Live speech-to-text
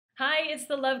Hi, it's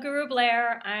the Love Guru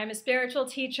Blair. I'm a spiritual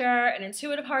teacher, an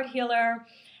intuitive heart healer,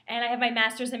 and I have my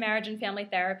master's in marriage and family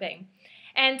therapy.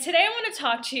 And today I want to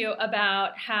talk to you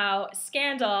about how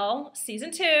Scandal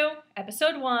Season 2,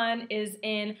 Episode 1 is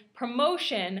in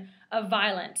promotion of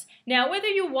violence. Now, whether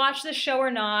you watch the show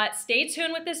or not, stay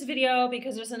tuned with this video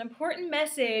because there's an important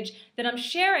message that I'm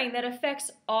sharing that affects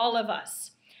all of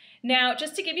us. Now,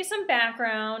 just to give you some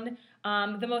background,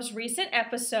 the most recent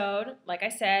episode, like I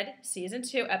said, Season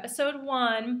 2, Episode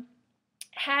 1,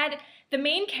 had the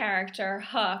main character,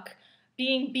 Huck,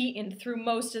 being beaten through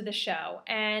most of the show.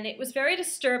 And it was very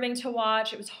disturbing to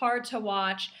watch. It was hard to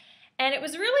watch. And it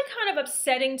was really kind of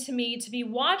upsetting to me to be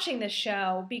watching this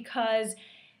show because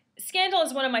Scandal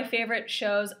is one of my favorite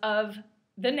shows of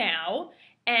the now.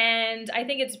 And I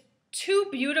think it's too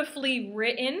beautifully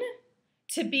written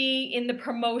to be in the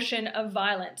promotion of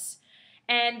violence.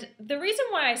 And the reason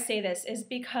why I say this is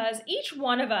because each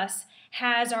one of us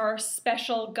has our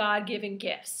special God-given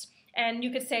gifts. And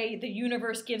you could say the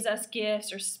universe gives us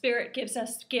gifts or spirit gives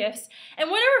us gifts. And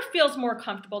whatever feels more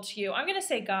comfortable to you, I'm going to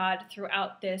say God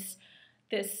throughout this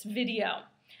video.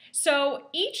 So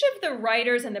each of the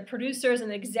writers and the producers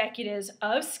and the executives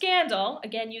of Scandal,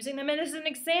 again using them as an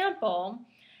example,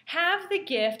 have the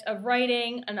gift of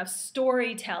writing and of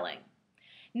storytelling.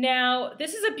 Now,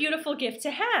 this is a beautiful gift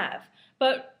to have.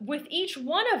 But with each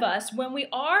one of us, when we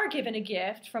are given a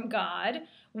gift from God,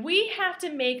 we have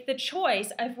to make the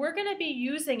choice if we're going to be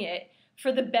using it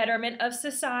for the betterment of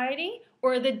society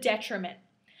or the detriment.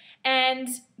 And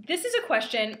this is a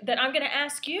question that I'm going to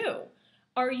ask you.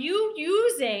 Are you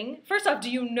using, first off,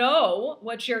 do you know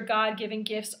what your God-given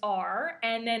gifts are?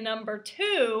 And then number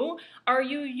two, are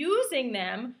you using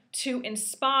them to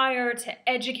inspire, to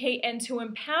educate, and to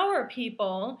empower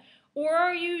people? Or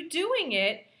are you doing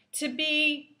it to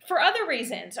be for other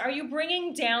reasons? Are you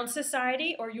bringing down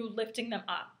society or are you lifting them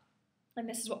up? And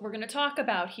this is what we're going to talk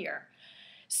about here.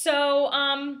 So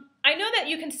I know that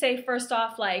you can say first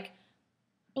off, like,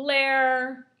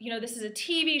 Blair, you know, this is a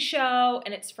TV show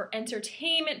and it's for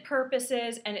entertainment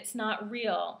purposes and it's not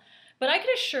real. But I can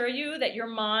assure you that your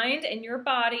mind and your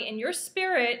body and your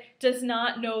spirit does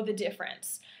not know the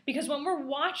difference. Because when we're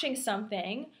watching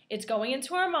something, it's going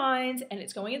into our minds and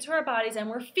it's going into our bodies and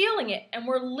we're feeling it and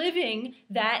we're living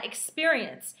that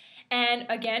experience. And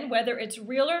again, whether it's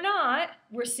real or not,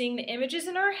 we're seeing the images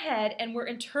in our head and we're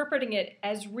interpreting it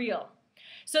as real.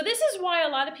 So this is why a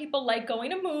lot of people like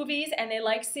going to movies and they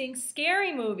like seeing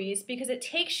scary movies because it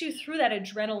takes you through that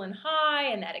adrenaline high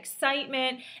and that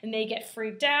excitement and they get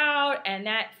freaked out and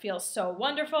that feels so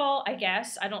wonderful, I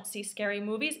guess. I don't see scary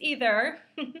movies either.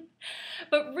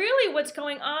 But really what's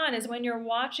going on is when you're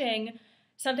watching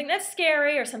something that's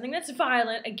scary or something that's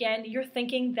violent, again, you're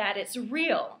thinking that it's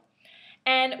real.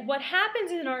 And what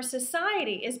happens in our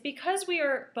society is because we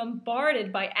are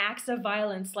bombarded by acts of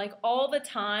violence like all the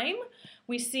time.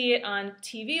 We see it on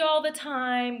TV all the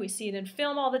time, we see it in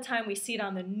film all the time, we see it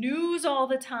on the news all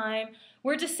the time.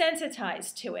 We're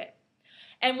desensitized to it.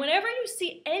 And whenever you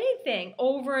see anything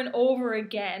over and over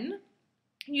again,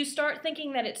 you start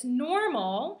thinking that it's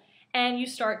normal and you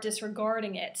start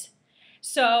disregarding it.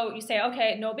 So you say,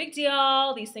 okay, no big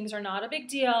deal, these things are not a big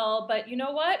deal, but you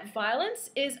know what? Violence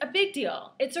is a big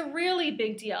deal. It's a really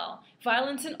big deal.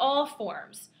 Violence in all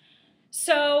forms.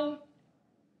 So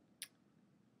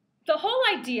the whole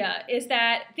idea is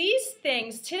that these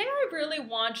things, today I really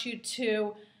want you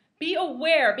to be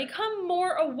aware, become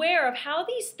more aware of how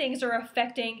these things are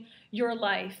affecting your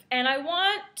life. And I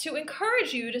want to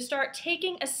encourage you to start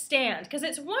taking a stand because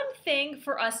it's one thing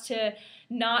for us to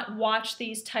not watch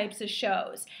these types of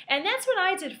shows. And that's what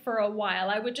I did for a while.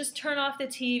 I would just turn off the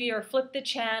TV or flip the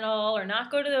channel or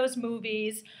not go to those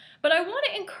movies. But I want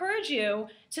to encourage you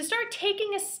to start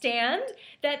taking a stand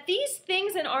that these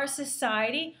things in our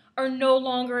society are no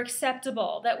longer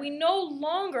acceptable, that we no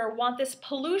longer want this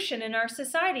pollution in our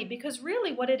society because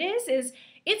really what it is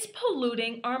it's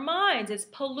polluting our minds. It's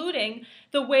polluting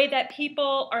the way that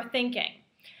people are thinking.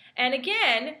 And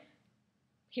again,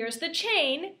 here's the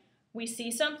chain. We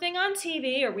see something on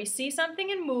TV or we see something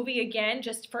in movie, again,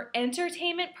 just for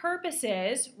entertainment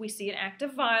purposes. We see an act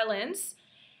of violence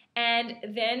and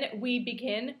then we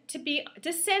begin to be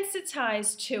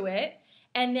desensitized to it.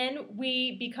 And then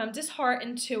we become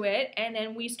disheartened to it, and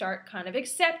then we start kind of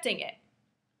accepting it.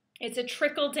 It's a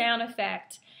trickle-down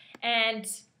effect, and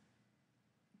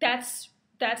that's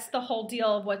the whole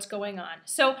deal of what's going on.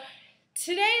 So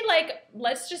today,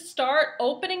 let's just start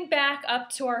opening back up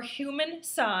to our human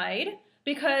side,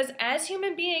 because as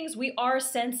human beings, we are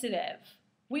sensitive.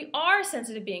 We are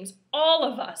sensitive beings. All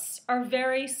of us are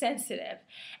very sensitive.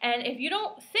 And if you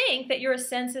don't think that you're a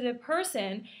sensitive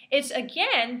person, it's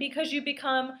again because you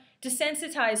become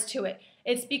desensitized to it.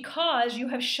 It's because you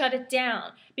have shut it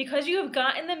down, because you have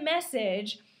gotten the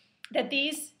message that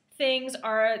these things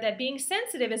are, that being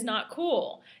sensitive is not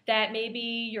cool, that maybe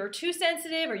you're too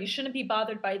sensitive or you shouldn't be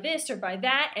bothered by this or by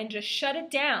that, and just shut it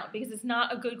down because it's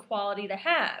not a good quality to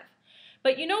have.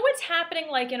 But you know what's happening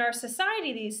like in our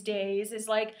society these days is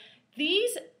like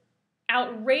these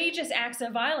outrageous acts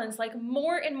of violence, like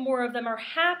more and more of them are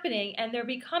happening and they're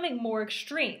becoming more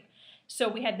extreme. So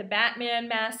we had the Batman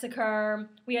massacre,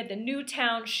 we had the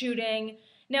Newtown shooting.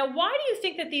 Now, why do you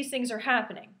think that these things are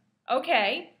happening?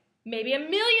 Okay, maybe a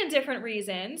million different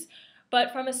reasons,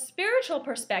 but from a spiritual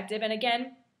perspective, and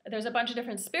again, there's a bunch of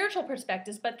different spiritual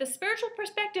perspectives, but the spiritual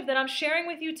perspective that I'm sharing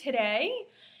with you today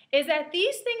is that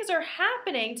these things are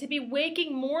happening to be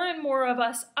waking more and more of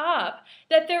us up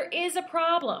that there is a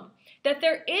problem, that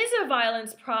there is a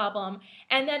violence problem,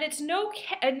 and that it's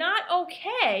not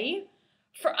okay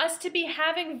for us to be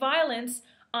having violence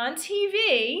on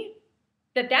TV,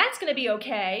 that's going to be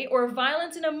okay, or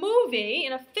violence in a movie,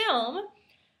 in a film,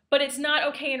 but it's not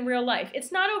okay in real life.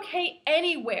 It's not okay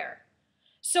anywhere.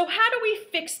 So how do we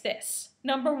fix this?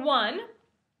 Number one,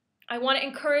 I want to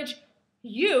encourage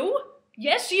you,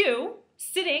 yes, you,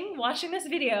 sitting, watching this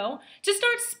video, to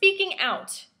start speaking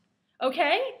out,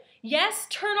 okay? Yes,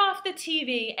 turn off the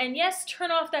TV, and yes,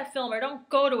 turn off that film, or don't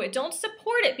go to it. Don't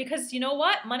support it, because you know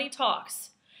what? Money talks.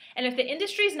 And if the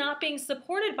industry is not being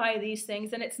supported by these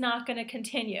things, then it's not going to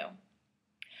continue.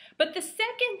 But the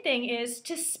second thing is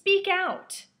to speak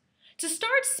out, to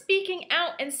start speaking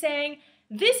out and saying,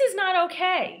 this is not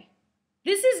okay.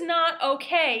 This is not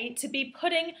okay to be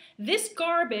putting this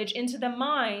garbage into the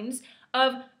minds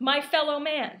of my fellow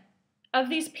man, of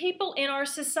these people in our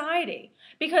society.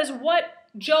 Because what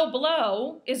Joe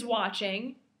Blow is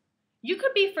watching, you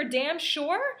could be for damn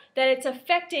sure that it's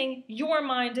affecting your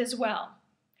mind as well.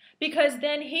 Because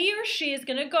then he or she is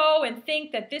going to go and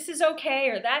think that this is okay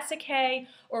or that's okay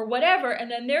or whatever, and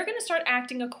then they're going to start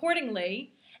acting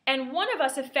accordingly, and one of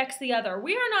us affects the other.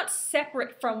 We are not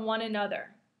separate from one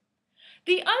another.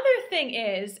 The other thing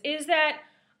is that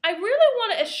I really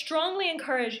want to strongly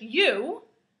encourage you,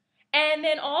 and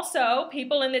then also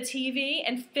people in the TV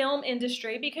and film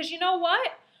industry, because you know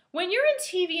what? When you're in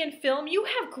TV and film, you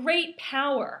have great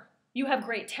power. You have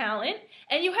great talent,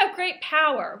 and you have great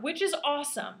power, which is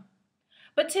awesome.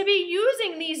 But to be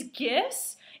using these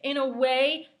gifts in a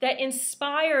way that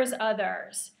inspires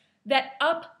others, that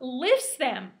uplifts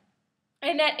them,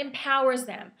 and that empowers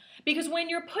them. Because when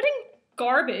you're putting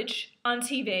garbage on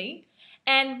TV,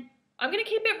 and I'm going to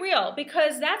keep it real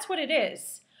because that's what it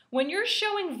is. When you're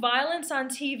showing violence on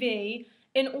TV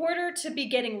in order to be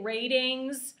getting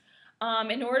ratings,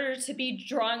 in order to be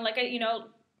drawing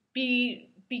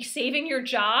be saving your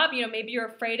job, maybe you're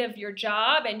afraid of your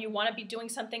job and you want to be doing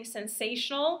something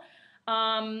sensational,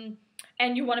 and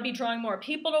you want to be drawing more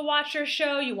people to watch your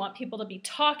show, you want people to be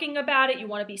talking about it, you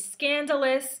want to be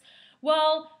scandalous.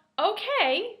 Well,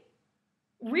 okay,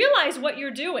 realize what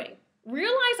you're doing.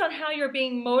 Realize on how you're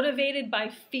being motivated by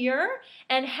fear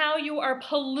and how you are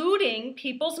polluting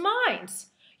people's minds.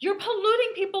 You're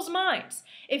polluting people's minds.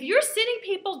 If you're sitting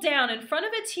people down in front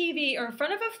of a TV or in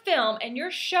front of a film and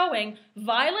you're showing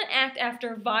violent act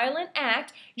after violent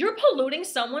act, you're polluting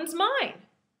someone's mind.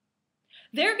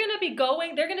 They're going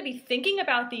to be thinking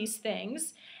about these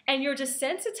things, and you're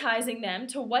desensitizing them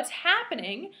to what's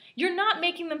happening. You're not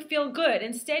making them feel good.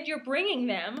 Instead, you're bringing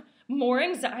them more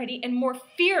anxiety and more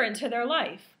fear into their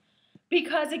life.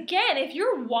 Because again, if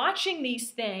you're watching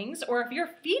these things or if you're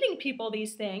feeding people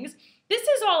these things, this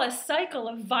is all a cycle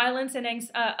of violence and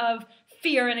of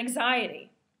fear and anxiety.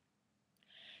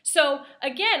 So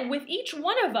again, with each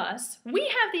one of us, we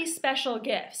have these special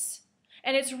gifts.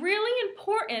 And it's really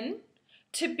important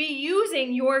to be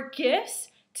using your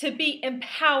gifts to be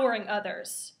empowering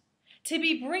others, to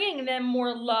be bringing them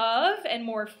more love and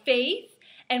more faith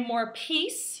and more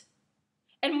peace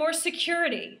and more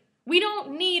security. We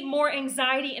don't need more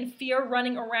anxiety and fear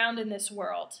running around in this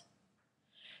world.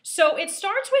 So it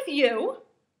starts with you.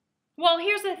 Well,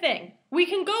 here's the thing. We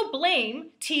can go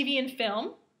blame TV and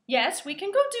film. Yes, we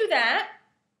can go do that.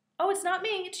 Oh, it's not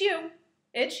me, it's you.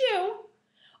 It's you.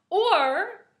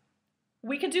 Or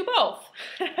we can do both.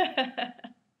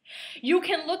 You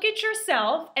can look at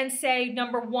yourself and say,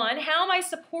 number one, how am I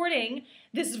supporting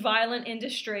this violent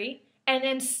industry? And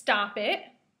then stop it.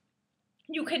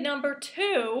 You could, number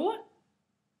two,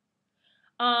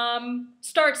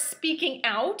 start speaking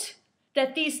out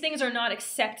that these things are not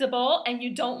acceptable and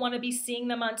you don't want to be seeing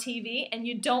them on TV and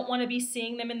you don't want to be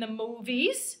seeing them in the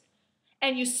movies,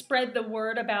 and you spread the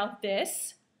word about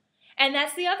this. And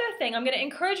that's the other thing. I'm going to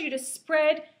encourage you to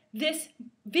spread this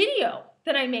video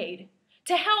that I made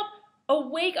to help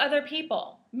awake other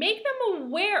people. Make them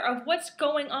aware of what's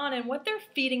going on and what they're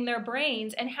feeding their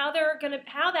brains and how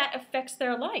that affects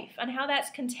their life and how that's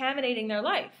contaminating their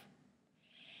life.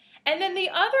 And then the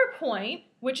other point,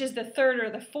 which is the third or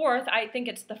the fourth, I think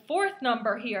it's the fourth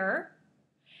number here,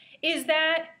 is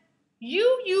that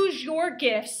you use your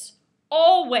gifts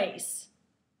always,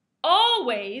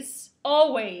 always,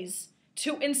 always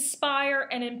to inspire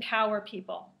and empower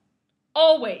people.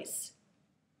 Always.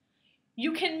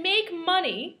 You can make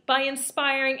money by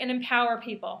inspiring and empower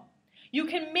people. You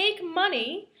can make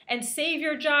money and save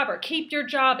your job or keep your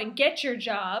job and get your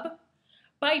job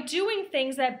by doing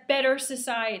things that better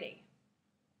society.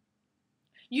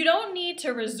 You don't need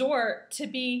to resort to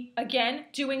be, again,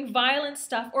 doing violent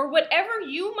stuff or whatever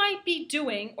you might be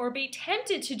doing or be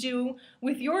tempted to do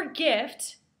with your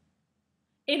gift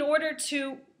in order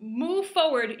to move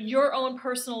forward your own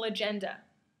personal agenda.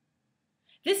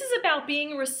 This is about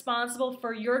being responsible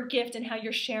for your gift and how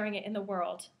you're sharing it in the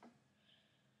world.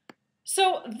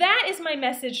 So that is my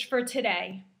message for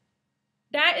today.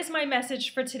 That is my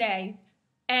message for today.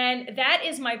 And that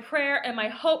is my prayer and my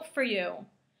hope for you,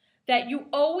 that you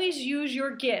always use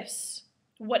your gifts,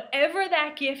 whatever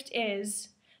that gift is,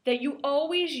 that you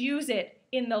always use it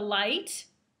in the light,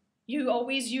 you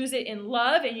always use it in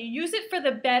love, and you use it for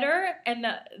the better and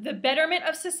the betterment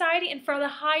of society and for the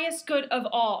highest good of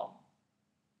all.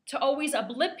 To always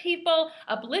uplift people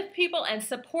and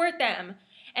support them,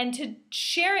 and to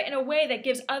share it in a way that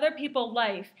gives other people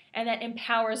life and that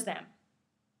empowers them.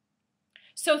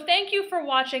 So thank you for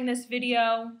watching this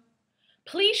video.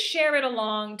 Please share it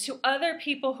along to other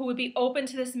people who would be open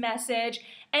to this message,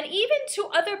 and even to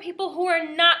other people who are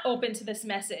not open to this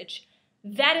message.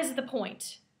 That is the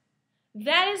point.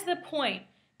 That is the point,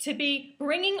 to be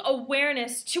bringing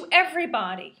awareness to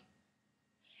everybody.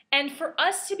 And for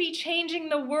us to be changing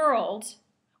the world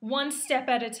one step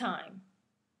at a time.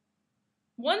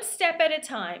 One step at a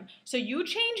time. So you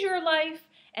change your life,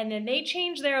 and then they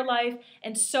change their life,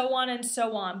 and so on and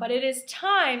so on. But it is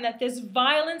time that this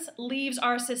violence leaves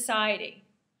our society.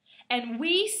 And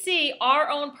we see our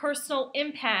own personal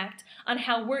impact on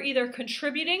how we're either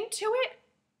contributing to it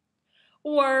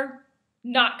or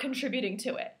not contributing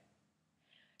to it.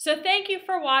 So thank you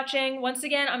for watching. Once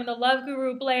again, I'm the Love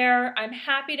Guru Blair. I'm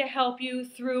happy to help you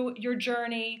through your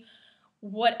journey,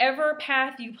 whatever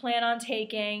path you plan on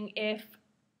taking. If,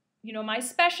 my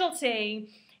specialty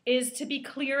is to be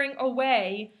clearing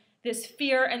away this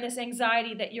fear and this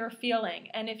anxiety that you're feeling.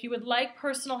 And if you would like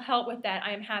personal help with that,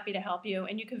 I am happy to help you.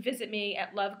 And you can visit me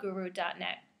at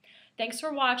loveguru.net. Thanks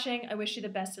for watching. I wish you the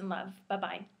best in love.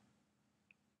 Bye-bye.